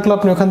কম্পিউটার থাকলে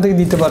আপনি ওখান থেকে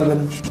দিতে পারবেন।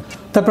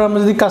 তারপর আমরা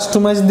যদি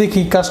কাস্টমাইজ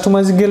দেখি,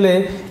 কাস্টমাইজ গেলে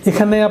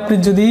এখানে আপনি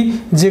যদি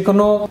যে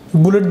কোনো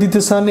বুলেট দিতে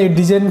চান, এই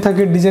ডিজাইন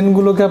থাকে,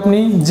 ডিজাইনগুলোকে আপনি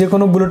যে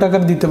কোনো বুলেট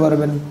আকার দিতে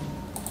পারবেন।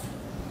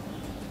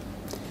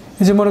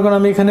 এই যে মনে করেন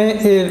আমি এখানে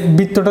এর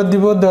বৃত্তটা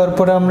দিব, দেওয়ার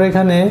পরে আমরা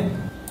এখানে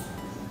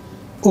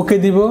ওকে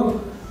দিব,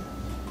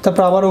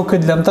 তারপর আবার ওকে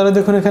দিলাম। তাহলে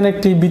দেখুন এখানে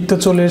একটি বৃত্ত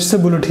চলে এসেছে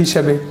বুলেট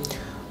হিসাবে।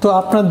 তো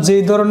আপনার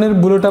যেই ধরনের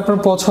বুলেট আপনার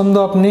পছন্দ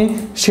আপনি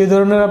সেই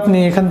ধরনের আপনি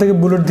এখান থেকে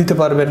বুলেট দিতে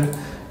পারবেন।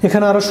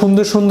 এখানে আরও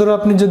সুন্দর সুন্দর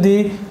আপনি যদি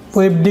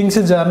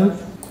ওয়েবডিংসে যান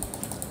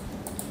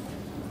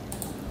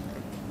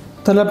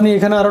তাহলে আপনি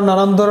এখানে আরও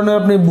নানান ধরনের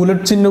আপনি বুলেট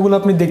চিহ্নগুলো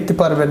আপনি দেখতে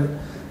পারবেন।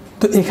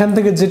 তো এখান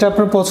থেকে যেটা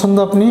আপনার পছন্দ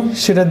আপনি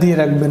সেটা দিয়ে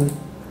রাখবেন।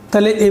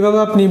 তাহলে এইভাবে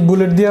আপনি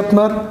বুলেট দিয়ে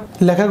আপনার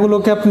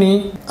লেখাগুলোকে আপনি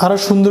আরও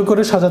সুন্দর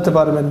করে সাজাতে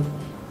পারবেন।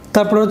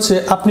 তারপর হচ্ছে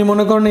আপনি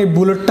মনে করেন এই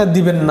বুলেটটা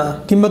দিবেন না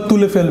কিংবা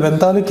তুলে ফেলবেন,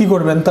 তাহলে কি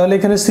করবেন? তাহলে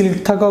এখানে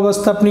সিলেক্ট থাকা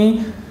অবস্থা আপনি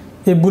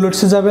এই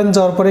বুলেটসে যাবেন,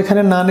 যাওয়ার পরে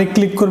এখানে নানে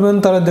ক্লিক করবেন,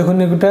 তাহলে দেখুন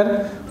এটার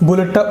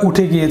বুলেটটা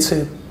উঠে গিয়েছে।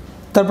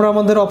 তারপর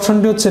আমাদের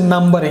অপশনটি হচ্ছে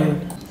নাম্বারিং।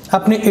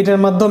 আপনি এটার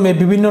মাধ্যমে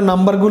বিভিন্ন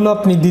নাম্বারগুলো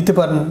আপনি দিতে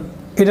পারেন।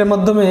 এটার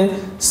মাধ্যমে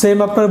সেম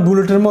আপনার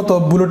বুলেটের মতো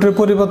বুলেটের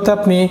পরিবর্তে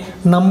আপনি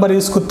নাম্বার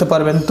ইউজ করতে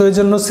পারবেন। তো এই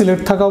জন্য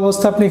সিলেক্ট থাকা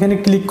অবস্থা আপনি এখানে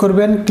ক্লিক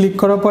করবেন। ক্লিক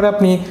করার পরে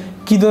আপনি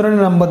কী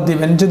ধরনের নাম্বার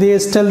দিবেন, যদি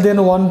স্টাইল দেন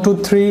 1 2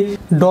 3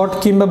 ডট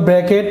কিংবা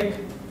ব্র্যাকেট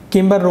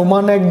কিংবা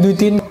রোমান 1 2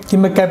 3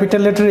 কিংবা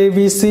ক্যাপিটাল লেটার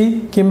ABC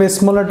কিংবা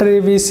স্মল লেটার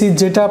ABC,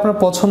 যেটা আপনার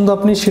পছন্দ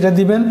আপনি সেটা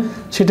দিবেন,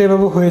 সেটা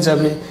এভাবে হয়ে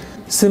যাবে।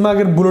 সেম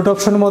আগের বুলেট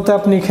অপশনের মতো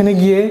আপনি এখানে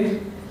গিয়ে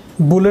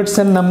বুলেটস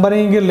অ্যান্ড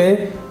নাম্বারিং গেলে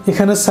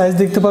এখানে সাইজ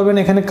দেখতে পারবেন,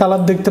 এখানে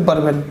কালার দেখতে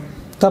পারবেন।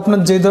 তো আপনার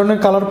যে ধরনের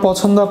কালার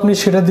পছন্দ আপনি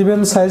সেটা দিবেন,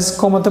 সাইজ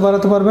কমাতে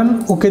বাড়াতে পারবেন,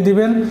 ওকে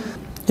দিবেন।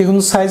 এখন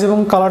সাইজ এবং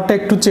কালারটা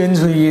একটু চেঞ্জ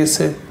হয়ে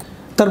গিয়েছে।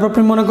 তারপর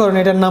আপনি মনে করেন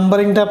এটা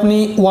নাম্বারিংটা আপনি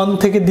 1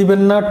 থেকে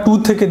দিবেন না, 2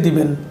 থেকে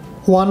দিবেন।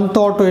 1 তো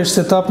অটো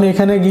এসছে, তো আপনি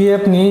এখানে গিয়ে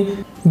আপনি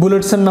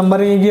বুলেটসের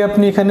নাম্বারিংয়ে গিয়ে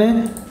আপনি এখানে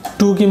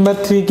 2 কিংবা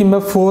 3 কিংবা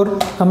 4,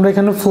 আমরা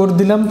এখানে 4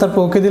 দিলাম,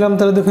 তারপর ওকে দিলাম।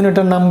 তাহলে দেখুন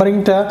এটা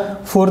নাম্বারিংটা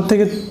 4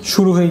 থেকে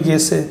শুরু হয়ে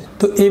গিয়েছে।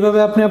 তো এইভাবে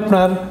আপনি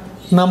আপনার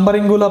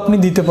নাম্বারিংগুলো আপনি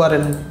দিতে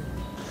পারেন।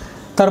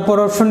 তারপর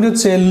অপশনটি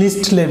হচ্ছে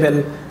লিস্ট লেভেল।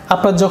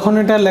 আপনার যখন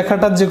এটা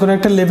লেখাটা যে কোনো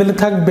একটা লেভেলে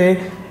থাকবে,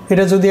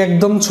 এটা যদি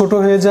একদম ছোট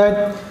হয়ে যায়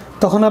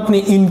তখন আপনি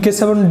ইনকেস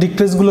এবং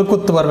ডিক্রিজগুলো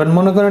করতে পারবেন।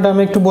 মনে করেন এটা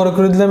আমি একটু বড়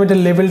করে দিলাম, এটা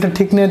লেভেলটা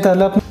ঠিক নেই,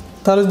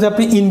 তাহলে যদি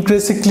আপনি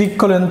ইনক্রিজে ক্লিক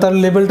করেন তাহলে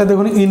লেভেলটা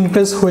দেখুন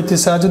ইনক্রিজ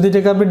হইতেছে। আর যদি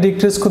এটাকে আপনি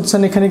ডিক্রিজ করছেন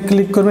এখানে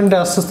ক্লিক করবেন, এটা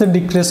আস্তে আস্তে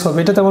ডিক্রিজ হবে,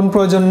 এটা তেমন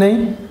প্রয়োজন নেই।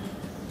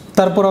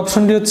 তারপর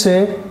অপশনটি হচ্ছে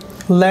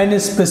লাইন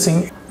স্পেসিং।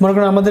 মনে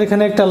করেন আমাদের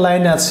এখানে একটা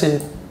লাইন আছে,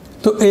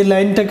 তো এই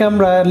লাইনটাকে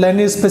আমরা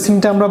লাইনের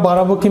স্পেসিংটা আমরা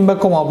বাড়াবো কিংবা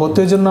কমাবো। তো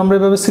এই জন্য আমরা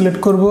এভাবে সিলেক্ট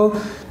করব,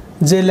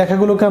 যে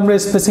লেখাগুলোকে আমরা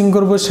স্পেসিং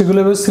করব সেগুলো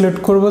এভাবে সিলেক্ট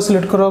করব।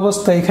 সিলেক্ট করা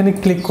অবস্থায় এখানে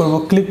ক্লিক করব।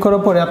 ক্লিক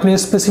করার পরে আপনি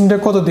স্পেসিংটা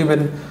কত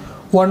দিবেন,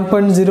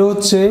 1.0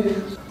 হচ্ছে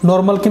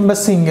নর্মাল কিংবা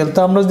সিঙ্গেল। তো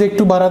আমরা যদি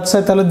একটু বাড়াতে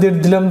চাই তাহলে 1.5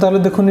 দিলাম, তাহলে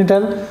দেখুন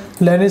এটার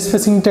লাইনের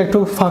স্পেসিংটা একটু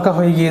ফাঁকা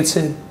হয়ে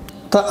গিয়েছে।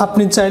 তো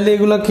আপনি চাইলে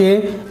এগুলোকে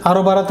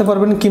আরও বাড়াতে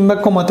পারবেন কিংবা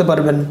কমাতে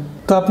পারবেন।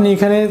 তো আপনি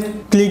এখানে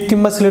ক্লিক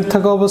কিংবা সিলেক্ট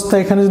থাকা অবস্থায়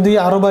এখানে যদি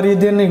আরও বাড়িয়ে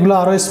দেন এগুলো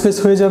আরও স্পেস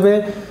হয়ে যাবে।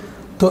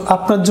 তো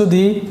আপনার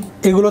যদি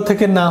এগুলো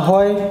থেকে না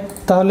হয়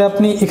তাহলে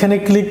আপনি এখানে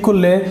ক্লিক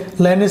করলে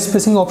লাইন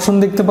স্পেসিং অপশন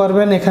দেখতে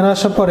পারবেন। এখানে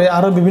আসার পরে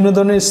আরও বিভিন্ন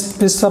ধরনের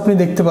স্পেস আপনি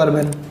দেখতে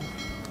পারবেন।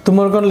 তো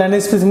মনে করেন লাইন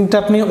স্পেসিংটা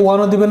আপনি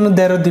 1ও দিবেন না,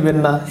 1.5 দিবেন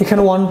না,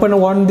 এখানে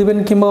 1.1 দিবেন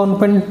কিংবা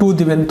 1.2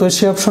 দিবেন। তো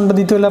সেই অপশনটা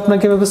দিতে হলে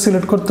আপনাকে এভাবে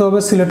সিলেক্ট করতে হবে।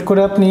 সিলেক্ট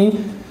করে আপনি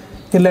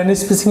এই লাইন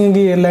স্পেসিংয়ে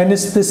গিয়ে লাইন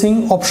স্পেসিং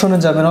অপশনে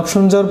যাবেন।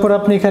 অপশন যাওয়ার পর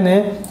আপনি এখানে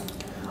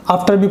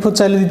আফটার বিফোর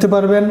চাইলে দিতে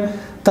পারবেন।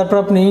 তারপর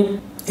আপনি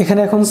এখানে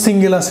এখন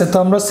সিঙ্গেল আছে, তো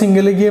আমরা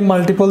সিঙ্গেলে গিয়ে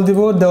মাল্টিপল দিব,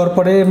 দেওয়ার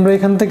পরে আমরা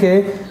এখান থেকে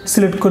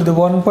সিলেক্ট করে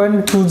দেবো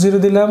 1.20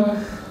 দিলাম।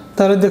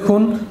 তাহলে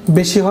দেখুন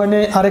বেশি হয়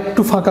নাই,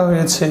 আরেকটু ফাঁকা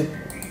হয়েছে।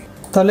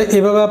 তাহলে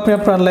এভাবে আপনি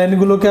আপনার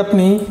লাইনগুলোকে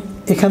আপনি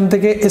এখান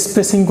থেকে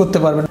স্পেসিং করতে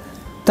পারবেন।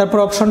 তারপর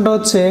অপশনটা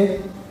হচ্ছে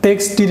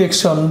টেক্সট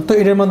ডিরেকশন, তো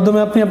এর মাধ্যমে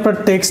আপনি আপনার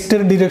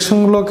টেক্সটের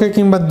ডিরেকশনগুলোকে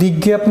কিংবা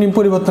দিককে আপনি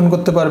পরিবর্তন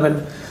করতে পারবেন।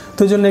 তো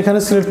এই জন্য এখানে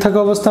সিলেক্ট থাকা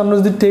অবস্থা আমরা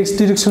যদি টেক্সট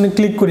ডিরেকশনে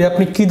ক্লিক করি,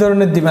 আপনি কী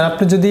ধরনের দিবেন,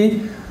 আপনি যদি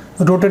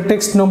রোটেট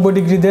টেক্সট 90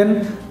 ডিগ্রি দেন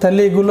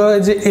তাহলে এগুলো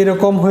যে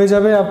এরকম হয়ে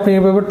যাবে, আপনি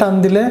এভাবে টান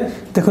দিলে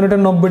দেখুন এটা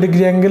 90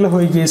 ডিগ্রি অ্যাঙ্গেল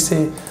হয়ে গিয়েছে।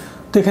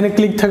 তো এখানে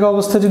ক্লিক থাকা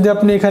অবস্থা যদি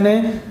আপনি এখানে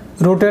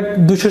রোটেট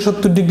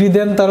 270 ডিগ্রি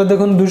দেন তাহলে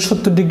দেখুন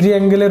 270 ডিগ্রি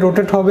অ্যাঙ্গেলে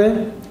রোটেট হবে,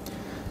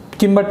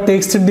 কিংবা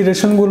টেক্সটের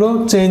ডিরেকশনগুলো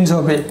চেঞ্জ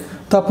হবে।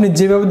 তো আপনি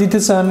যেভাবে দিতে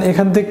চান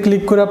এখান থেকে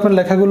ক্লিক করে আপনার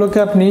লেখাগুলোকে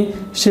আপনি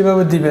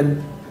সেভাবে দিবেন।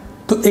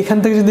 তো এখান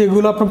থেকে যদি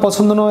এগুলো আপনার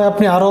পছন্দ না হয়,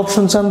 আপনি আরও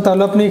অপশন চান,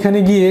 তাহলে আপনি এখানে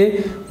গিয়ে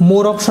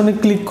মোর অপশনে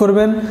ক্লিক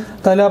করবেন।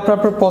 তাহলে আপনার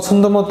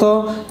পছন্দ মতো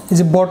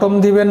যে বটম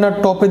দিবেন না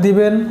টপে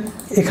দিবেন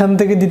এখান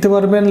থেকে দিতে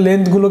পারবেন।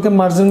 লেন্থগুলোকে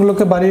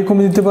মার্জিনগুলোকে বাড়িয়ে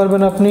কমিয়ে দিতে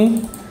পারবেন আপনি।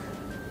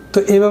 তো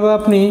এইভাবে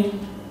আপনি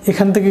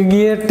এখান থেকে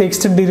গিয়ে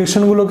টেক্সটের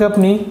ডিরেকশনগুলোকে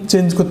আপনি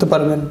চেঞ্জ করতে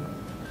পারবেন।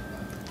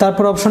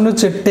 তারপর অপশন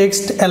হচ্ছে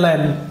টেক্সট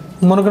অ্যালাইন।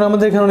 মনে করেন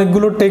আমাদের এখানে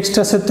অনেকগুলো টেক্সট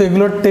আছে, তো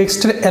এগুলোর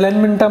টেক্সটের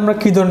অ্যালাইনমেন্টটা আমরা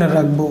কী ধরনের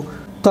রাখবো।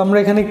 তো আমরা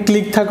এখানে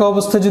ক্লিক থাকা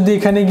অবস্থায় যদি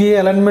এখানে গিয়ে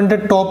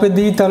অ্যালাইনমেন্টের টপে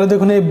দিই তাহলে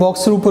দেখুন এই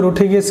বক্সের উপর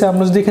উঠে গিয়েছে।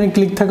 আমরা যদি এখানে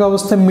ক্লিক থাকা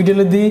অবস্থায়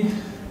মিডলে দিই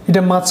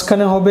এটা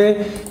মাঝখানে হবে,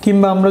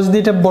 কিংবা আমরা যদি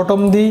এটা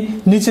বটম দিই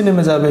নিচে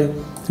নেমে যাবে।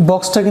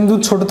 বক্সটা কিন্তু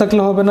ছোট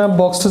থাকলে হবে না,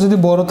 বক্সটা যদি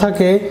বড়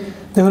থাকে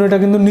দেখুন এটা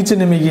কিন্তু নিচে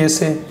নেমে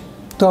গিয়েছে।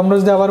 তো আমরা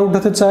যদি আবার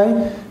উঠাতে চাই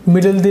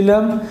মিডল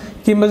দিলাম,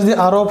 কিংবা যদি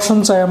আরও অপশন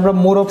চাই আমরা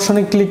মোর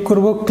অপশনে ক্লিক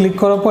করব। ক্লিক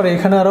করার পরে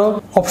এখানে আরও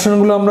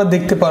অপশনগুলো আমরা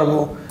দেখতে পারবো।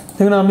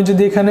 দেখুন আমি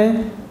যদি এখানে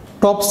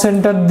টপ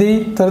সেন্টার দিই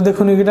তাহলে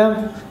দেখুন এটা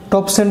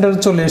টপ সেন্টারে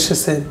চলে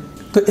এসেছে।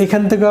 তো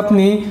এখান থেকে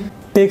আপনি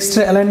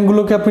টেক্সটের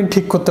অ্যালাইনগুলোকে আপনি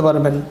ঠিক করতে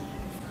পারবেন।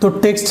 তো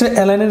টেক্সটের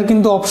অ্যালাইনের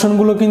কিন্তু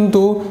অপশনগুলো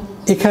কিন্তু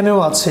এখানেও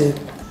আছে।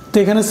 তো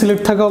এখানে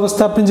সিলেক্ট থাকা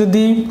অবস্থা আপনি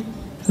যদি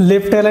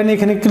লেফট অ্যালাইন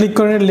এখানে ক্লিক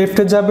করেন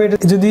লেফটে যাবে,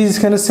 যদি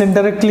এখানে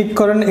সেন্টারে ক্লিক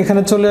করেন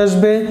এখানে চলে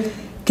আসবে,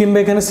 কিংবা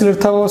এখানে সিলেক্ট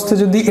থাকা অবস্থায়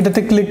যদি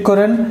এটাতে ক্লিক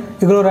করেন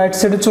এগুলো রাইট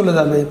সাইডে চলে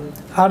যাবে।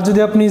 আর যদি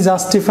আপনি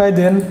জাস্টিফাই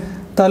দেন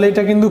তাহলে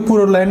এটা কিন্তু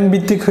পুরো লাইন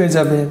ভিত্তিক হয়ে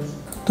যাবে।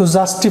 তো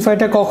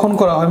জাস্টিফাইটা কখন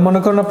করা হয়, মনে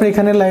করেন আপনি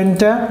এখানে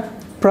লাইনটা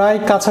প্রায়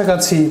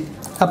কাছাকাছি,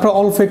 আপনার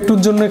অল্প একটুর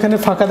জন্য এখানে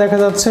ফাঁকা দেখা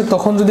যাচ্ছে,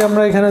 তখন যদি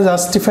আমরা এখানে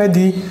জাস্টিফাই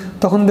দিই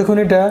তখন দেখুন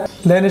এটা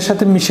লাইনের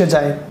সাথে মিশে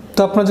যায়। তো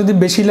আপনার যদি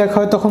বেশি লেখা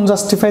হয় তখন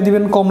জাস্টিফাই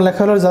দিবেন, কম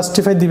লেখা হলে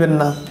জাস্টিফাই দিবেন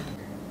না।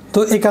 তো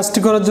এই কাজটি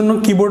করার জন্য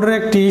কিবোর্ডের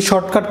একটি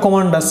শর্টকাট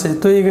কমান্ড আছে।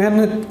 তো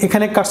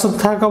এখানে কার্সর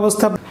থাকা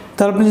অবস্থা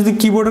তাহলে আপনি যদি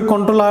কিবোর্ডের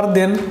কন্ট্রোল আর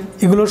দেন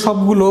এগুলো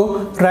সবগুলো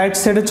রাইট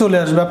সাইডে চলে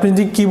আসবে। আপনি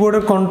যদি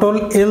কিবোর্ডের কন্ট্রোল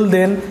এল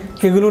দেন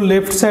এগুলো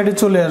লেফট সাইডে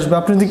চলে আসবে।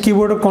 আপনি যদি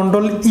কিবোর্ডের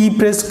কন্ট্রোল ই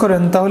প্রেস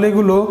করেন তাহলে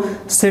এগুলো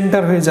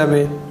সেন্টার হয়ে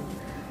যাবে।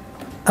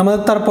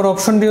 আমাদের তারপর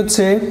অপশনটি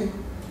হচ্ছে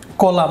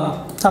কলাম।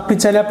 আপনি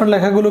চাইলে আপনার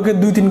লেখাগুলোকে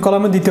 2-3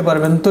 কলামে দিতে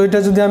পারবেন। তো এটা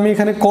যদি আমি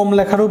এখানে কম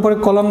লেখার উপরে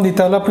কলাম দিই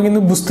তাহলে আপনি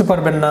কিন্তু বুঝতে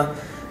পারবেন না।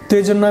 তো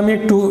এই জন্য আমি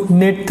একটু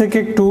নেট থেকে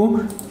একটু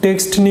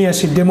টেক্সট নিয়ে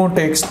আসি, ডেমো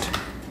টেক্সট।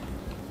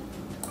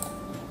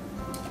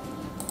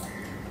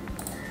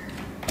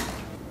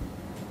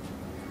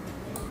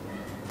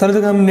 তাহলে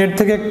দেখুন আমি নেট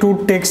থেকে একটু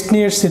টেক্সট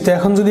নিয়ে এসেছি। তো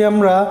এখন যদি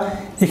আমরা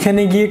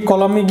এখানে গিয়ে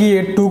কলামে গিয়ে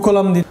 2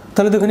 কলাম দিই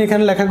তাহলে দেখুন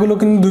এখানে লেখাগুলো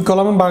কিন্তু 2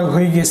 কলামে ভাগ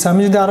হয়ে গিয়েছে।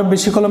 আমি যদি আরও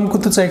বেশি কলাম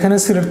করতে চাই এখানে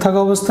সিলেক্ট থাকা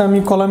অবস্থায় আমি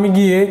কলামে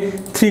গিয়ে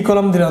 3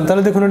 কলাম দিলাম,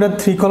 তাহলে দেখুন এটা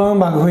 3 কলামে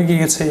ভাগ হয়ে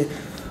গিয়েছে।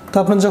 তো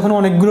আপনার যখন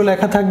অনেকগুলো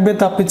লেখা থাকবে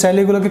তো আপনি চাইলে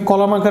এগুলোকে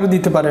কলাম আকারে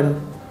দিতে পারেন।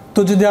 তো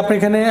যদি আপনার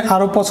এখানে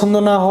আরও পছন্দ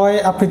না হয়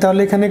আপনি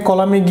তাহলে এখানে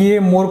কলামে গিয়ে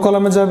মোর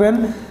কলামে যাবেন,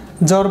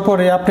 যাওয়ার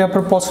পরে আপনি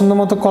আপনার পছন্দ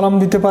মতো কলাম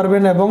দিতে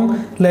পারবেন এবং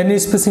লাইনের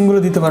স্পেসিংগুলো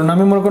দিতে পারবেন।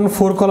 আমি মনে করেন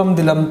 4 কলাম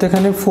দিলাম, তো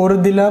এখানে 4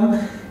 দিলাম,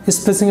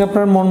 স্পেসিং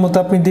আপনার মন মতো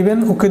আপনি দিবেন,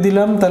 ওকে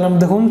দিলাম, তাহলে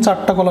দেখুন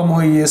 4টা কলাম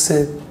হয়ে গিয়েছে।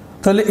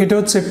 তাহলে এটা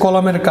হচ্ছে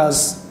কলামের কাজ।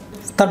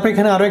 তারপর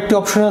এখানে আরও একটি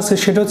অপশন আছে,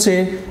 সেটা হচ্ছে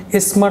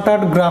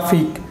স্মার্টআর্ট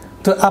গ্রাফিক।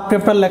 তো আপনি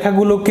আপনার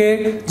লেখাগুলোকে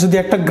যদি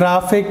একটা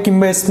গ্রাফে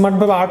কিংবা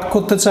স্মার্টভাবে আর্ট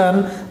করতে চান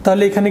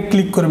তাহলে এখানে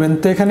ক্লিক করবেন।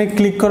 তো এখানে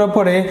ক্লিক করার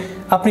পরে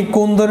আপনি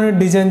কোন ধরনের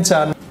ডিজাইন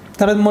চান,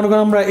 তাহলে মনে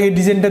করেন আমরা এই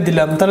ডিজাইনটা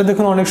দিলাম, তাহলে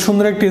দেখুন অনেক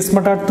সুন্দর একটি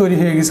স্মার্ট আর্ট তৈরি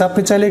হয়ে গেছে।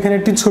 আপনি চাইলে এখানে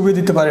একটি ছবি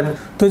দিতে পারেন।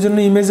 তো এই জন্য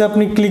ইমেজে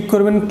আপনি ক্লিক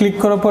করবেন, ক্লিক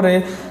করার পরে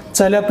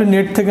চাইলে আপনি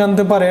নেট থেকে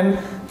আনতে পারেন,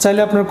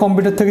 চাইলে আপনার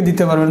কম্পিউটার থেকে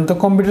দিতে পারবেন। তো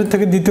কম্পিউটার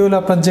থেকে দিতে হলে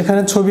আপনার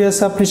যেখানে ছবি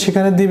আছে আপনি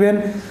সেখানে দিবেন।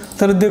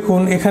 তাহলে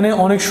দেখুন এখানে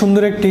অনেক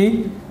সুন্দর একটি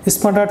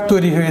স্মার্ট আর্ট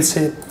তৈরি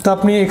হয়েছে। তো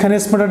আপনি এখানে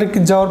স্মার্ট আর্টে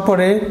যাওয়ার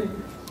পরে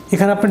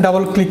এখানে আপনি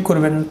ডাবল ক্লিক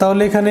করবেন,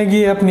 তাহলে এখানে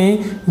গিয়ে আপনি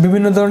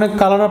বিভিন্ন ধরনের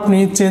কালার আপনি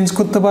চেঞ্জ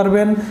করতে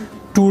পারবেন।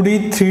 2D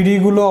 3D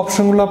গুলো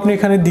অপশনগুলো আপনি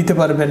এখানে দিতে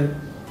পারবেন।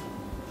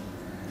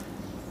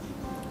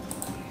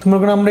 তোমরা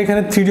করে আমরা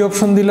এখানে 3D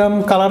অপশন দিলাম,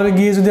 কালারে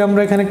গিয়ে যদি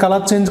আমরা এখানে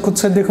কালার চেঞ্জ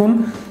করতে দেখুন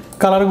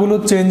কালারগুলো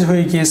চেঞ্জ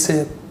হয়ে গিয়েছে।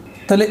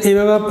 তাহলে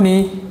এইভাবে আপনি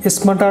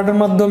স্মার্ট আর্টের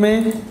মাধ্যমে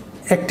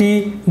একটি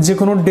যে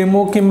কোনো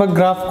ডেমো কিংবা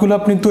গ্রাফগুলো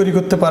আপনি তৈরি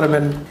করতে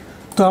পারবেন।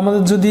 তো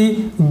আমাদের যদি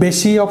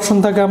বেশি অপশন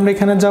থাকে আমরা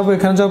এখানে যাব,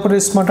 এখানে যাওয়ার পরে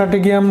স্মার্ট আর্টে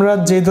গিয়ে আমরা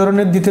যে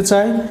ধরনের দিতে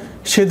চাই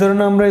সেই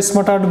ধরনের আমরা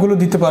স্মার্ট আর্টগুলো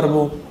দিতে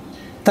পারবো।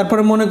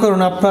 তারপরে মনে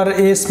করুন আপনার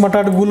এই স্মার্ট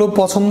আর্টগুলো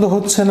পছন্দ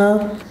হচ্ছে না,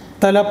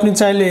 তাহলে আপনি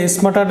চাইলে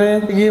স্মার্ট আর্টে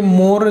গিয়ে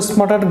মোর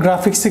স্মার্ট আর্ট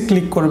গ্রাফিক্সে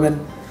ক্লিক করবেন।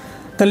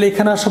 তাহলে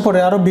এখানে আসার পরে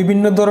আরও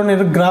বিভিন্ন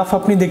ধরনের গ্রাফ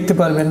আপনি দেখতে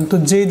পারবেন। তো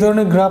যেই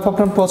ধরনের গ্রাফ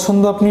আপনার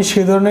পছন্দ আপনি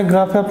সেই ধরনের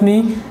গ্রাফে আপনি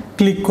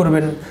ক্লিক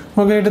করবেন।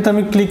 ওকে, এটাতে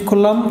আমি ক্লিক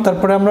করলাম,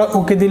 তারপরে আমরা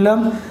ওকে দিলাম।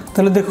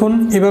 তাহলে দেখুন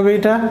এভাবে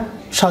এটা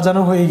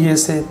সাজানো হয়ে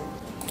গিয়েছে।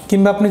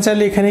 কিংবা আপনি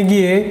চাইলে এখানে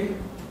গিয়ে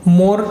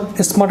মোর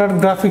স্মার্ট আর্ট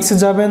গ্রাফিক্সে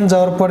যাবেন,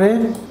 যাওয়ার পরে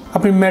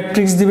আপনি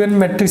ম্যাট্রিক্স দিবেন,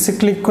 ম্যাট্রিক্সে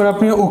ক্লিক করে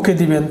আপনি ওকে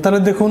দিবেন। তাহলে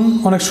দেখুন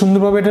অনেক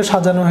সুন্দরভাবে এটা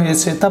সাজানো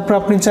হয়েছে। তারপর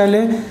আপনি চাইলে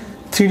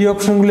 3D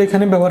অপশনগুলো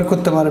এখানে ব্যবহার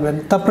করতে পারবেন।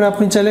 তারপরে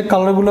আপনি চাইলে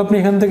কালারগুলো আপনি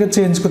এখান থেকে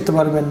চেঞ্জ করতে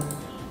পারবেন।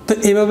 তো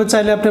এইভাবে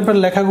চাইলে আপনি আপনার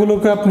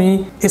লেখাগুলোকে আপনি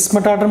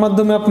স্মার্ট আর্টের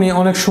মাধ্যমে আপনি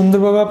অনেক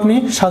সুন্দরভাবে আপনি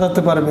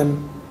সাজাতে পারবেন।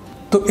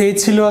 তো এই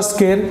ছিল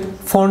আজকের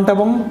ফন্ট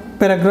এবং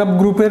প্যারাগ্রাফ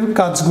গ্রুপের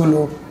কাজগুলো।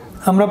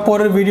 আমরা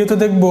পরের ভিডিওতে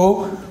দেখব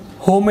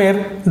হোমের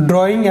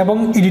ড্রয়িং এবং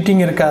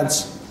এডিটিংয়ের কাজ।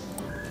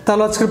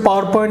 তাহলে আজকের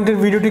পাওয়ার পয়েন্টের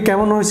ভিডিওটি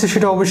কেমন হয়েছে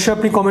সেটা অবশ্যই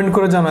আপনি কমেন্ট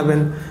করে জানাবেন,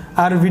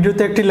 আর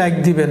ভিডিওতে একটি লাইক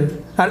দিবেন।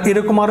 আর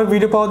এরকম আরও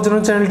ভিডিও পাওয়ার জন্য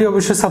চ্যানেলটি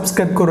অবশ্যই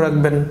সাবস্ক্রাইব করে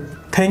রাখবেন।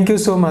 Thank you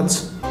so much.